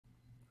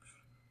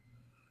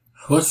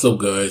What's up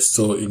guys,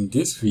 so in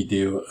this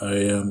video I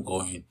am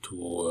going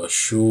to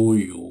show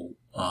you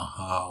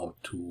how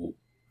to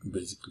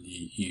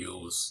basically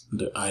use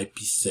the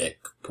ipsec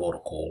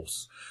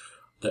protocols.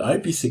 The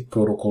ipsec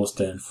protocol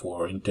stands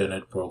for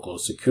Internet Protocol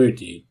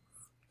Security.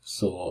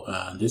 So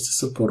this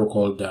is a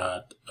protocol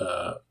that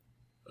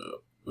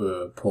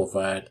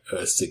provide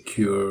a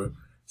secure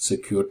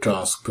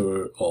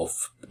transfer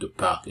of the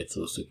packet.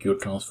 So secure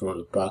transfer of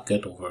the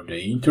packet over the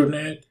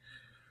internet.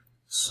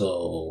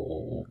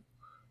 So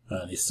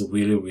it's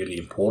really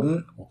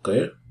important.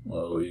 Okay,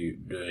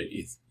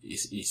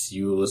 it's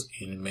used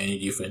in many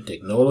different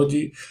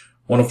technology.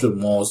 One of the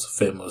most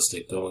famous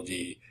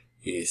technology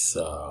is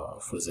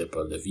for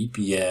example the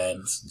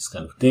VPNs, these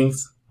kind of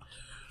things,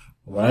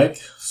 right?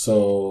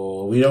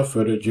 So without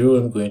further ado,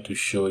 I'm going to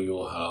show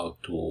you how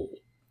to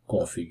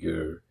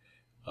configure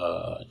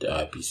the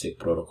ipsec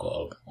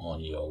protocol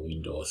on your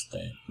Windows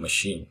 10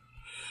 machine.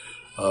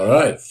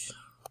 Alright,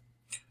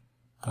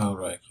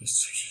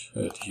 let's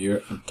head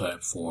here and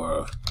type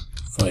for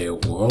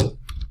firewall.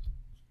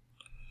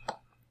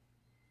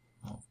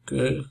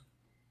 Okay,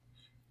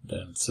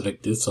 then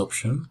select this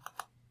option,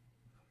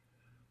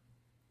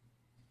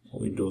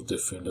 Windows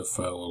Defender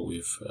Firewall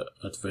with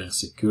Advanced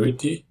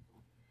Security.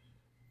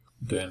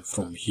 Then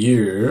from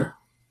here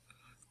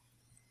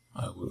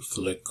I will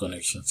select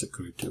Connection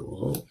Security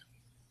Role.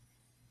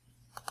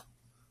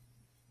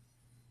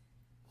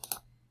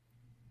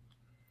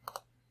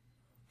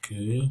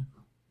 Okay,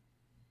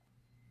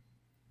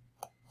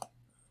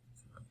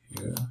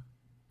 here,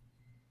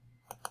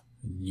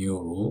 new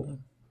rule.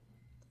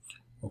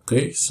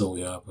 Okay, so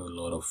we have a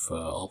lot of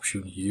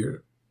options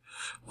here.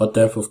 What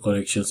type of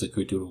connection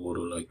security rule would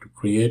you like to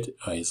create?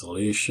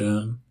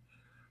 Isolation.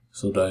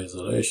 So the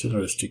isolation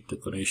restrict the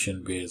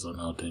connection based on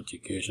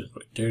authentication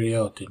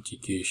criteria.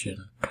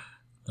 Authentication,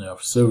 we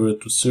have server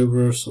to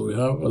server. So we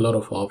have a lot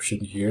of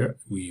options here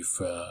with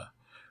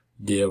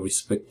their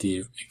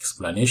respective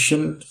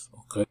explanations.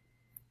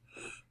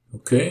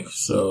 Okay,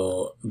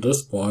 so at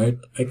this point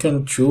I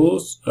can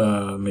choose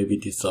maybe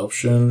this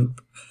option,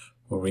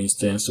 for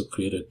instance, to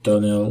create a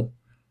tunnel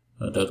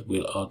that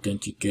will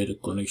authenticate a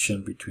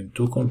connection between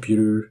two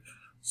computers.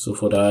 So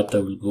for that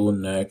I will go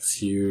next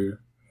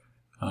here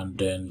and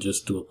then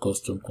just do a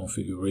custom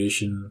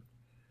configuration.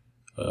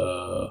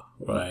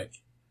 Right,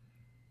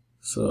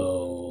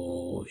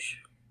 so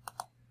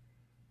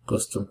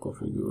custom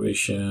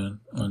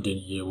configuration, and then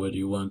here when do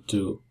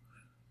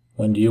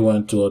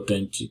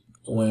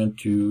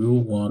you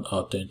want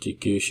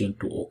authentication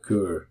to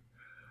occur?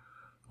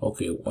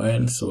 Okay,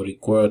 when, so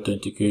require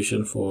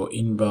authentication for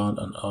inbound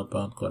and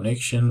outbound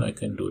connection. I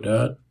can do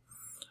that.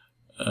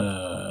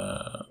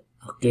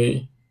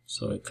 Okay,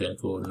 so I can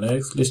go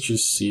next. Let's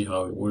just see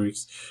how it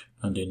works.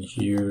 And then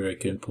here I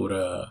can put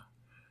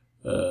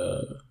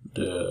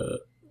the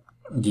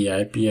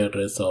IP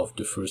address of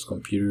the first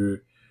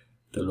computer,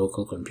 the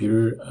local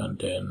computer, and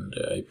then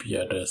the IP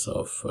address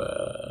of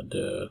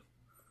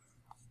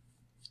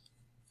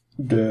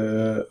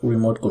the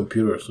remote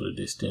computer, so the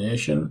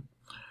destination.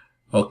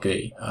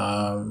 Okay,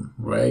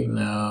 right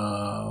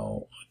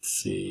now let's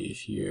see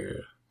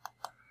here,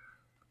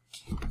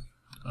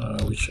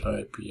 which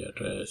IP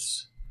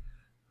address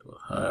do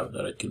I have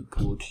that I can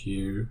put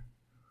here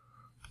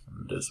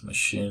on this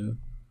machine.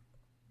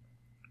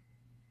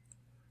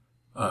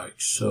 Alright,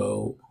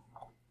 so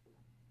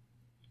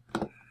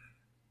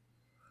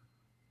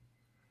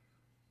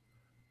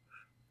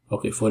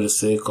okay, for the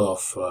sake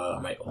of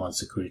my own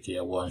security,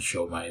 I won't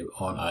show my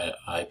own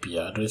IP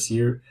address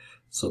here.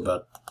 So,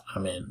 but I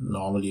mean,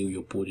 normally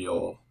you put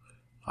your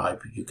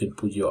IP, you can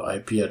put your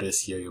IP address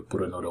here, you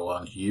put another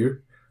one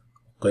here.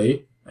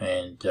 Okay,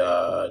 and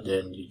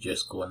then you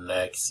just go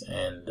next,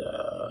 and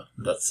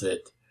that's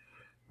it.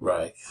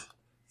 Right,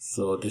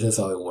 so this is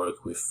how it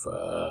works with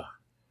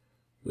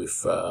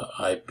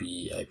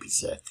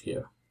ipsec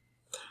here.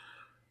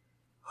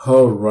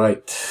 All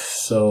right,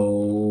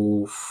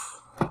 so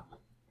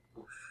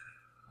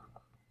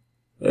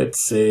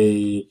let's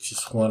say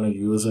just want to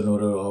use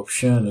another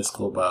option. Let's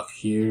go back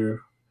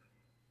here.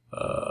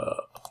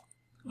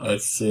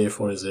 Let's say,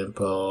 for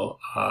example,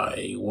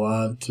 I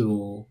want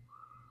to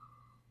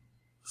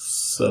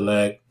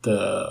select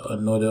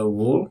another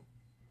rule.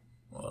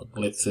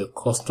 Let's say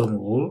custom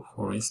rule,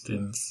 for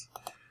instance.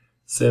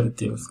 Same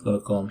thing's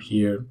gonna come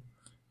here,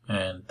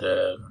 and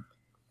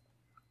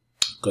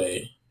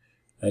okay,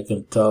 I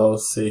can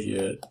say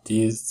here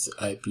this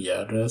IP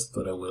address,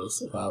 but I will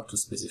have to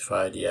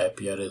specify the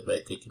IP address by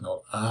clicking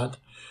on add.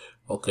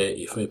 Okay,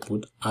 if I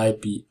put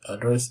IP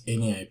address,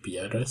 any IP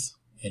address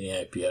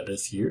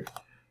here,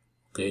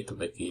 okay, to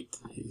make it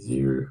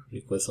easier,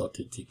 request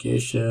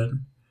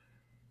authentication.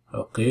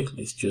 Okay,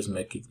 let's just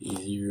make it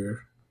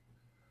easier.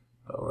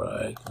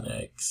 Alright,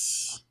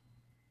 next,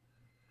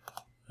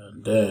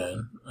 and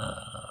then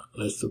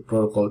let's do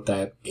protocol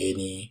type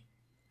any,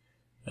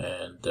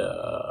 and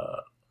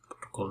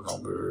protocol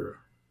number,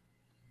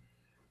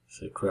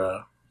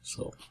 etc.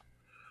 So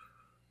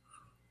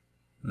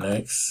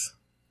next,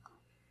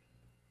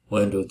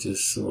 Windows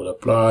this will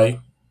apply.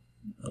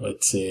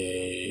 Let's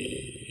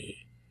say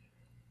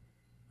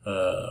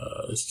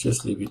let's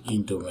just leave it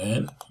in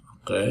domain.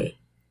 Okay,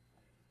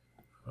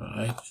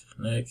 right,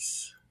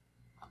 next,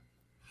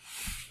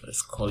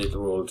 let's call it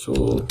role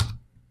 2.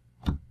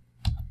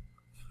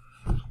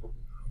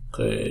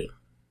 Okay,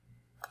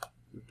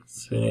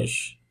 let's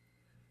finish.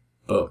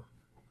 Boom.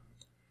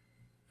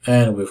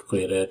 And we've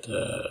created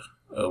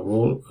a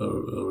role,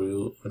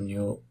 a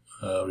new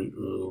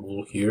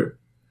role here.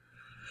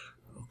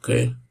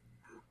 Okay,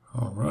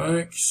 all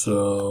right,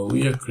 so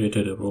we have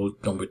created a role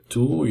number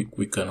 2.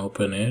 We can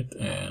open it,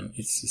 and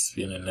it's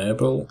been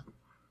enabled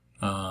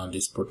and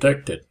it's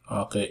protected.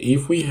 Okay,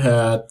 if we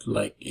had,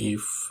 like,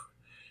 if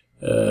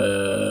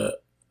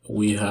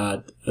we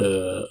had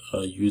a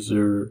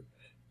user,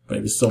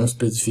 maybe some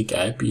specific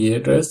IP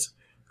address,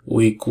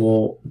 we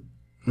could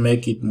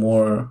make it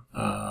more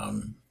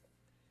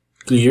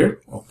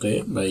clear,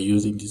 okay, by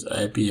using these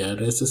IP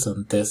addresses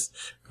and test,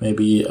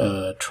 maybe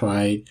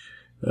try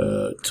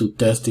to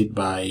test it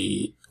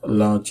by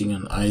launching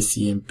an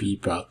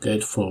ICMP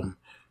packet from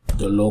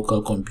the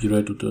local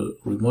computer to the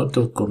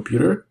remote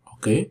computer,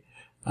 okay,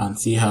 and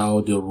see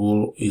how the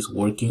rule is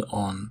working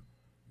on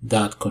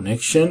that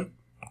connection,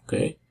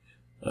 okay,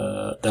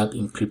 that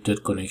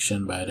encrypted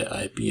connection by the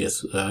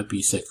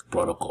ipsec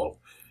protocol.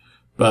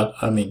 But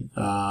I mean,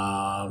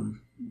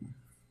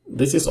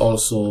 this is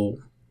also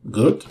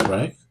good,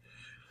 right?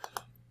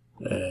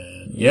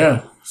 And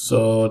yeah,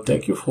 so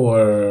thank you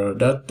for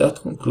that.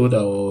 That concludes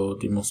our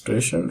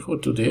demonstration for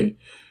today.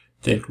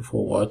 Thank you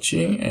for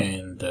watching,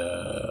 and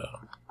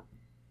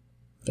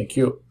thank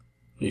you.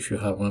 If you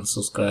haven't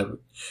subscribed,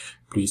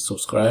 please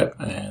subscribe,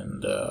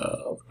 and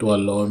to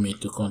allow me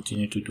to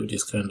continue to do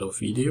this kind of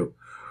video.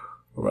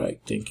 All right,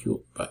 thank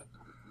you. Bye.